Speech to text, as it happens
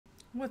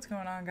What's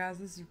going on, guys?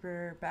 This is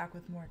Super back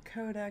with more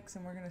Codex,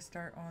 and we're going to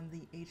start on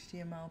the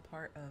HTML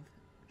part of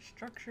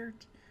structure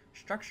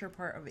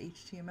part of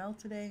HTML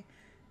today.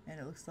 And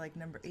it looks like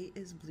number 8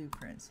 is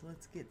blueprint. So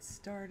let's get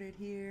started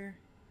here.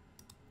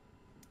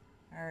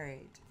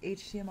 Alright,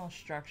 HTML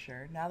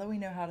structure. Now that we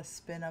know how to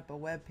spin up a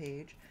web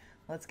page,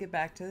 let's get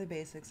back to the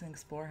basics and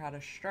explore how to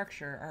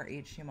structure our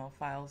HTML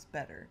files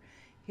better.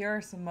 Here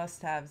are some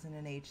must-haves in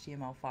an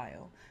HTML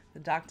file. The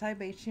doc type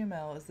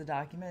HTML is the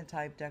document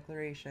type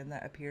declaration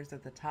that appears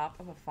at the top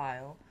of an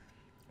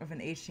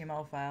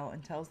HTML file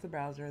and tells the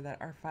browser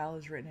that our file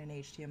is written in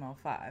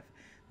HTML5.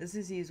 This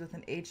is used with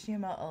an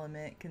HTML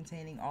element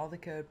containing all the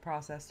code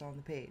processed on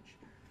the page.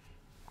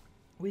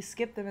 We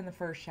skipped them in the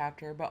first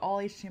chapter, but all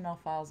HTML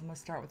files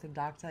must start with the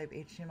doc type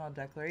HTML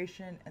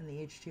declaration and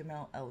the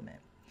HTML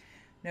element.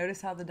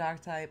 Notice how the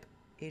doc type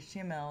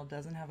HTML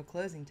doesn't have a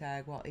closing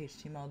tag while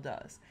HTML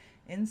does.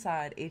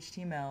 Inside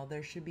HTML,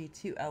 there should be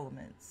two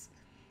elements.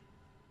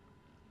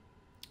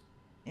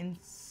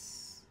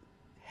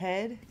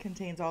 Head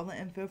contains all the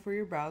info for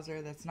your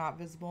browser that's not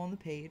visible on the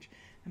page,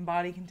 and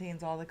body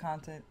contains all the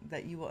content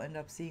that you will end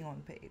up seeing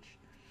on the page.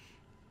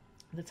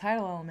 The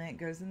title element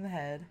goes in the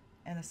head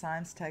and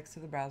assigns text to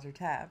the browser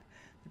tab.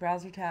 The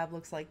browser tab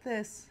looks like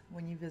this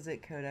when you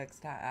visit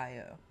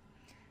codedex.io.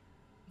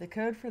 The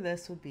code for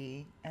this would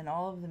be, and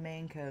all of the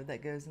main code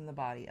that goes in the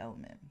body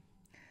element.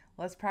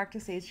 Let's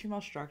practice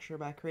HTML structure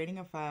by creating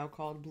a file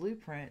called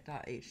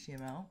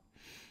blueprint.html.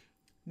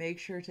 Make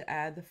sure to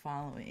add the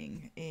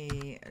following: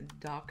 a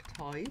doc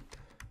type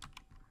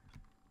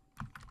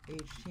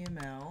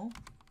HTML,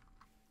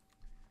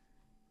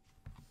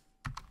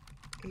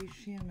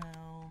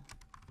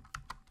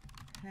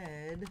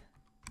 head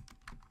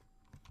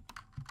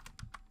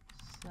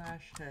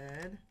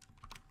 /head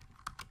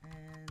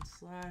and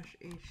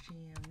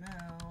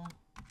 /HTML,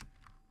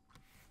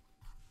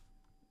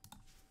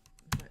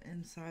 but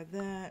inside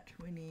that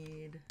we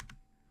need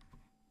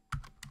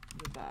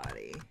the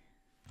body.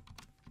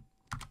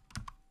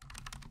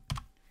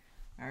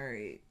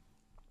 Alright,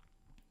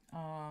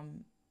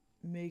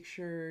 make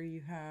sure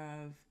you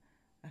have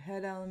a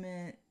head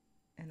element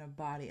and a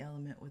body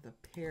element with a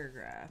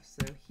paragraph.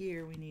 So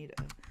here we need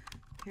a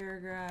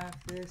paragraph.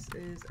 This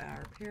is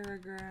our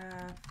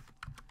paragraph.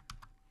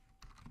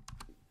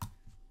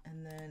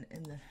 And then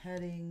in the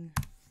heading,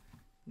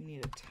 we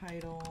need a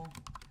title.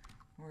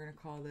 We're going to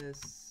call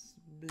this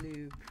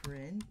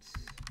blueprint.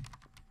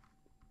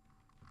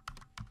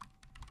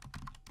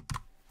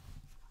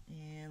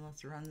 And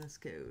let's run this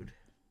code.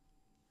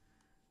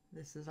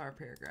 This is our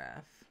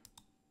paragraph.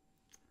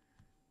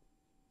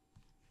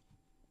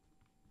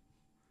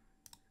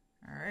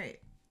 All right.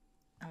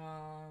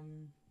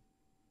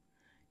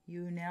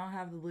 You now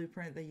have the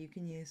blueprint that you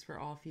can use for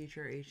all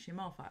future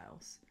HTML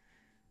files.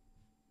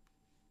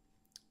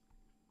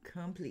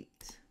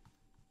 Complete.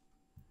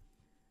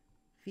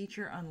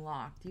 Feature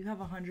unlocked. You have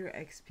 100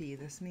 XP.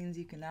 This means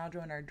you can now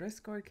join our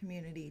Discord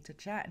community to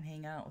chat and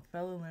hang out with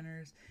fellow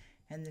learners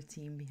and the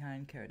team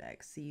behind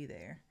Codex. See you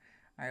there.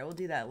 All right, we'll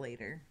do that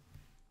later.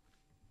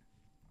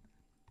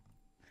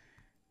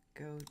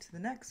 Go to the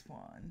next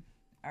one.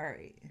 All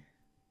right.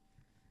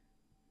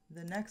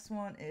 The next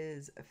one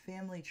is a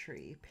family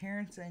tree,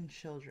 parents and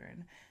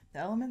children. The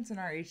elements in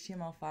our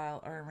HTML file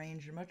are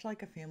arranged much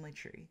like a family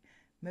tree.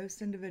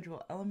 Most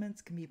individual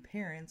elements can be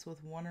parents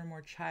with one or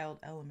more child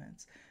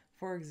elements.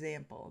 For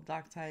example,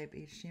 doc type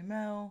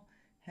HTML,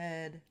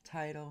 head,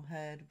 title,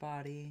 head,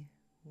 body,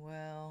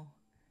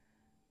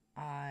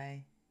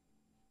 howdy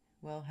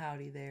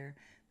there.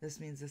 This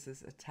means this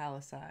is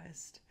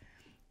italicized.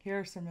 Here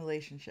are some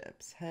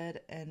relationships.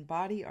 Head and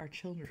body are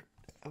children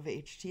of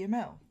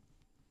HTML.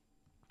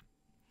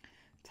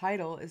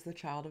 Title is the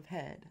child of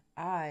head.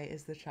 I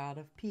is the child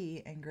of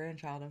P and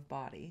grandchild of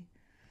body.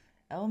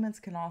 Elements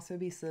can also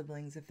be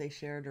siblings if they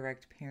share a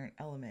direct parent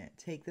element.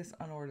 Take this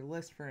unordered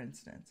list, for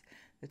instance.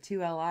 The two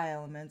LI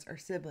elements are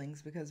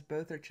siblings because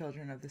both are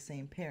children of the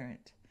same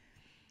parent.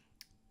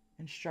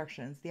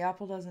 Instructions. The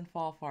apple doesn't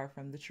fall far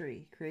from the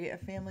tree. Create a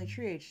family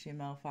tree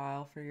HTML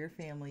file for your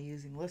family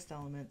using list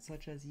elements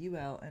such as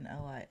UL and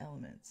LI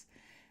elements.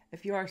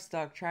 If you are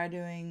stuck, try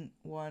doing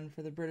one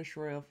for the British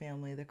royal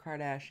family, the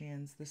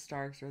Kardashians, the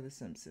Starks, or the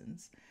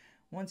Simpsons.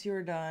 Once you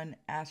are done,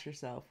 ask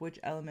yourself which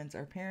elements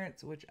are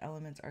parents, which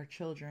elements are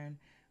children,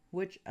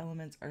 which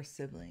elements are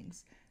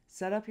siblings.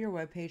 Set up your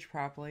web page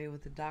properly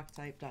with the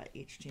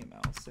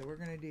doctype.html. So we're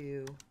going to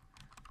do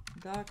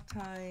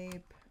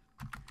doctype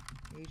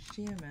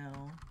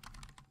HTML,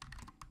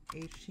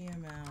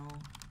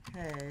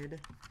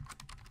 head,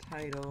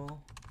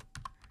 title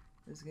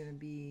is going to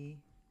be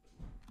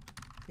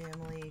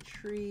family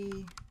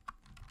tree,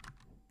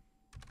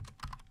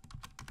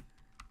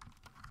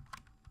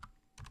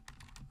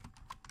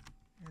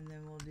 and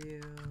then we'll do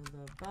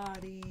the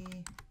body.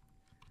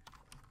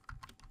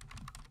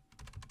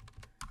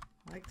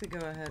 I like to go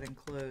ahead and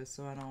close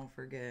so I don't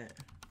forget,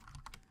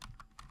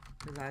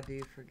 because I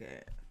do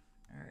forget.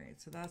 All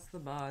right, so that's the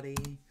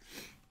body.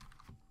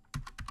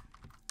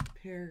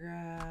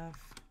 Paragraph.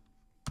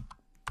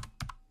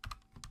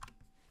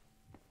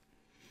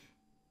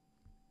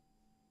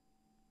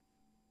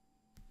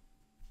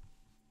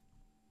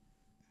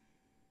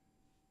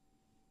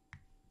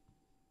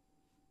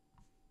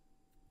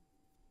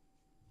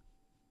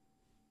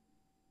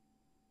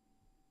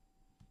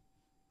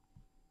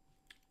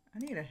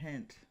 need a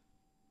hint.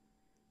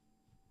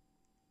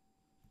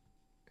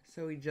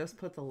 So we just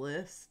put the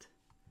list.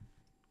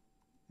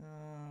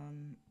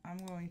 I'm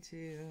going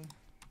to...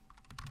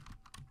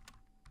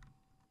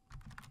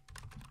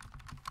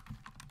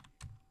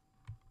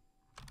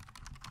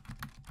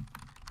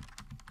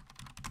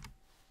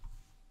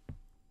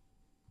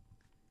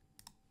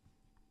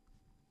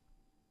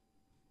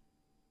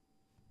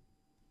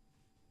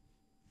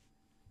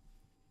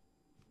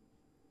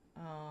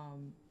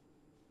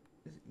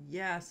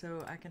 yeah,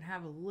 so I can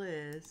have a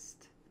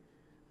list.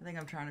 I think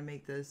I'm trying to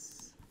make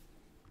this...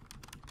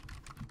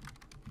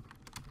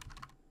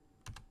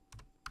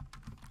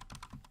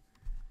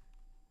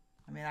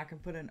 I mean, I can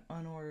put an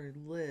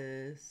unordered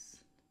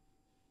list,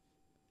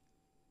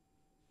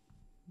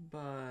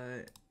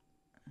 but,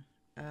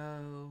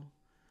 oh,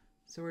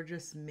 so we're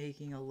just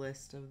making a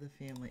list of the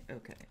family.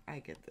 Okay, I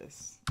get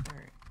this. All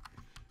right.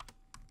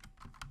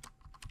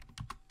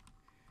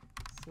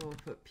 So we'll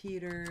put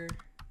Peter.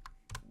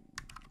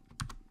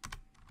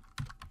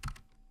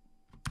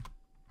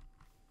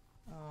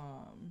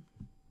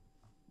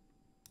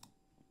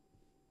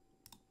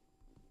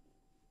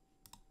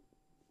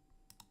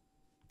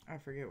 I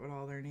forget what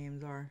all their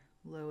names are.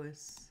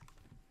 Lois.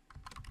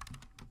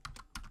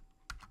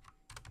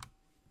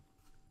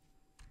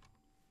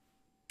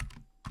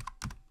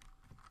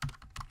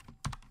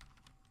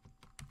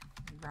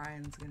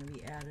 Ryan's going to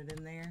be added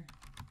in there.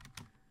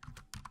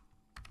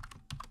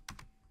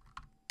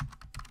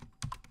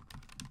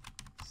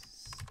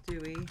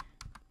 Stewie.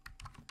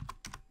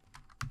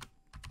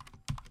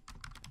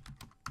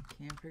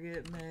 Can't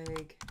forget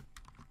Meg.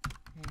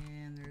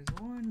 And there's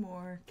one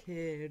more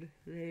kid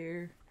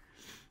there.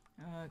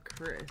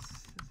 Chris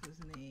is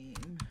his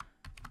name.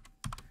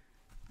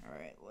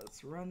 Alright,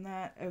 let's run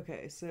that.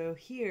 Okay, so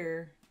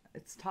here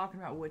it's talking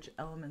about which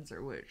elements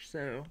are which.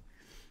 So,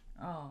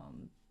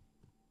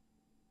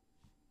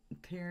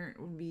 parent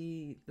would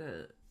be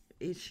the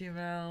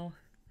HTML,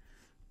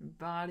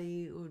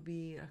 body would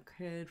be a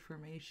kid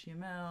from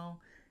HTML,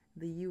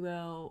 the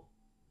UL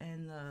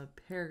and the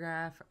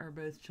paragraph are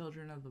both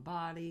children of the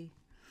body.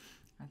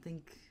 I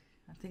think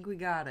we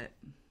got it.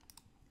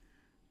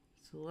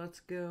 So let's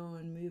go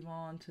and move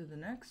on to the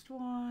next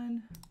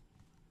one.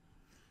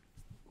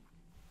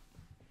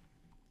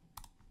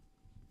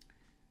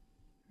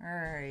 All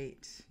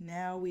right,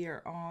 now we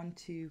are on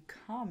to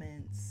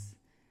comments.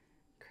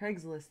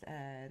 Craigslist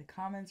ad.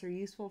 Comments are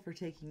useful for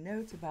taking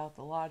notes about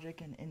the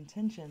logic and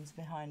intentions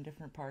behind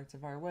different parts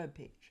of our web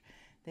page.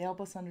 They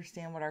help us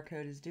understand what our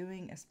code is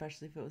doing,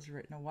 especially if it was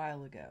written a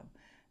while ago.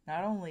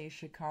 Not only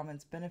should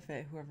comments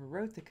benefit whoever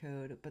wrote the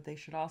code, but they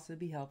should also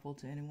be helpful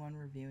to anyone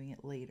reviewing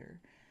it later.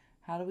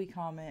 How do we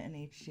comment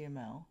in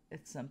HTML?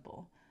 It's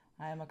simple.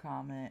 I am a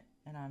comment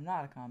and I'm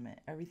not a comment.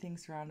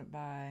 Everything's surrounded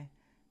by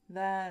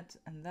that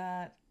and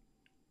that.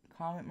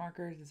 Comment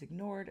markers is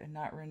ignored and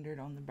not rendered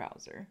on the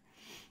browser.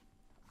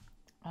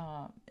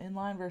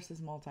 Inline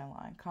versus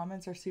multi-line.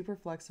 Comments are super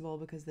flexible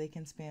because they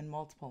can span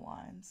multiple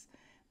lines.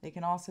 They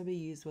can also be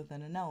used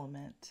within an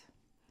element.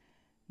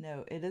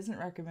 No, it isn't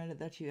recommended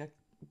that you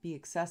be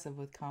excessive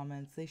with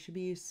comments. They should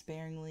be used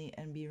sparingly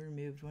and be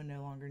removed when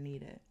no longer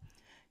needed.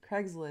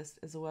 Craigslist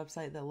is a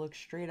website that looks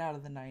straight out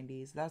of the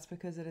 90s. That's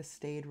because it has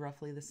stayed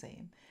roughly the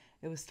same.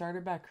 It was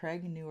started by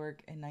Craig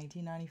Newark in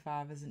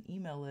 1995 as an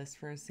email list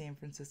for his San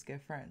Francisco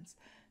friends.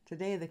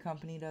 Today, the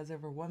company does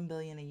over $1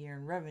 billion a year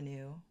in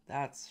revenue.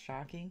 That's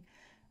shocking.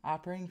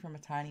 Operating from a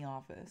tiny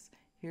office.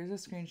 Here's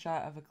a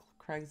screenshot of a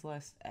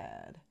Craigslist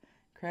ad.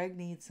 Craig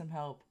needs some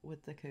help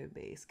with the code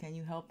base. Can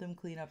you help them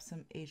clean up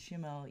some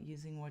HTML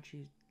using what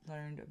you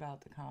learned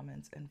about the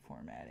comments and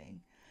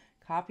formatting?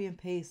 Copy and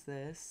paste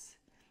this.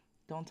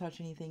 Don't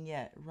touch anything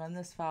yet. Run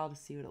this file to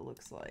see what it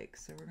looks like.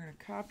 So we're going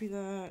to copy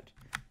that,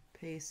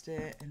 paste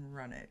it, and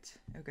run it.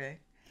 Okay.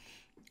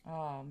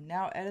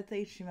 Now edit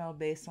the HTML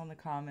based on the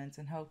comments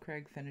and help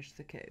Craig finish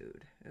the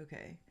code.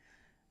 Okay.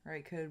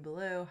 Write code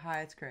below.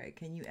 Hi, it's Craig.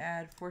 Can you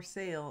add for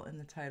sale in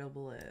the title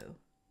below?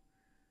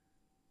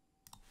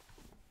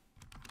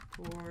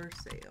 For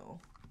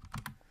sale.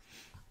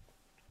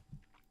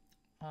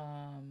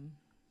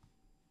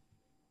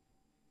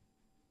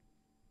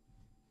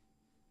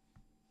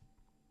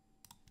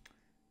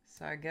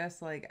 So I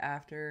guess like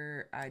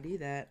after I do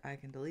that, I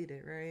can delete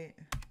it, right?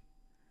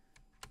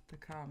 The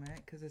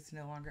comment, because it's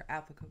no longer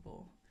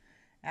applicable.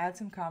 Add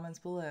some comments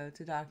below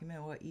to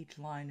document what each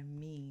line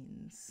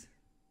means.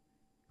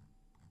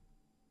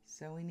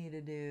 So we need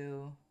to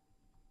do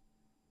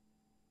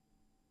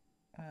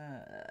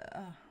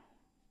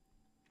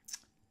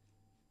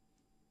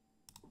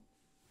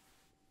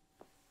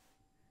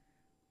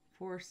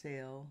for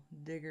sale,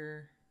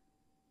 digger,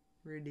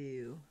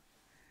 redo.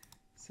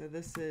 So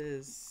this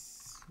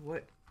is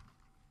what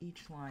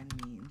each line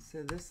means.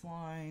 So this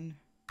line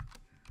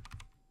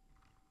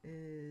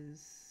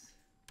is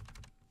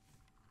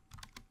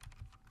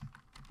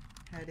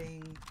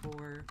heading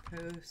for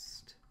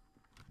post.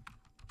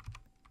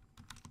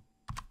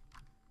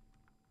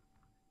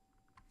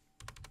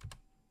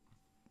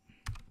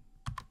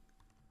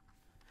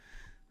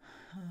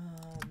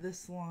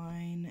 this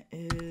line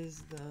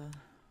is the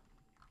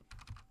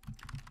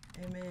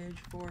image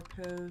for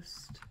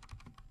post.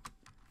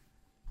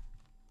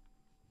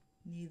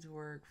 Needs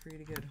work, free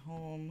to go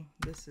home.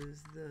 This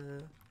is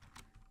the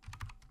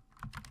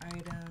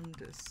item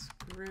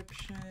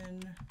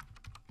description.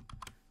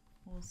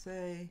 We'll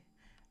say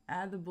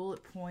add the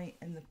bullet point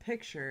in the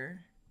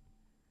picture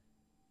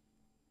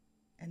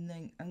and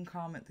then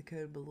uncomment the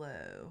code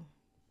below.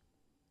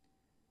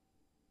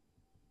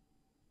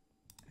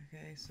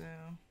 Okay, so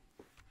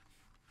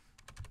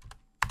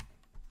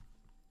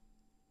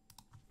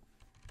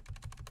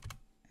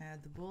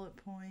add the bullet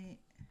point,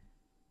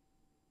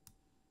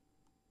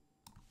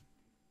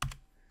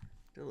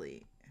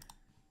 delete.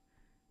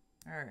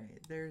 All right,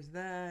 there's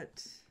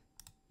that.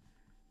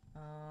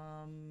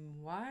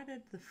 Why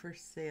did the for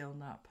sale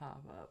not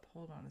pop up?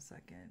 Hold on a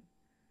second.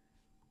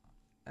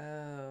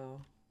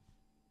 Oh,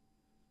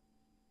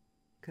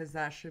 because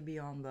that should be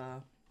on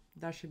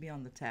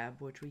the tab,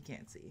 which we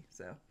can't see.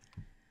 So,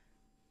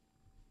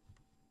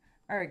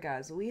 all right,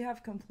 guys, we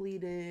have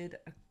completed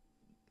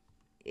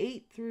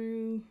 8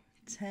 through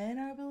 10,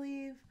 I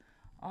believe,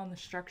 on the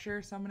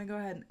structure. So I'm going to go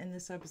ahead and end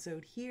this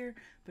episode here,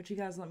 but you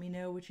guys let me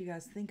know what you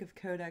guys think of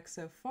Codex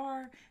so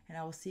far, and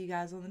I will see you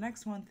guys on the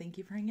next one. Thank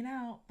you for hanging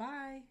out.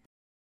 Bye.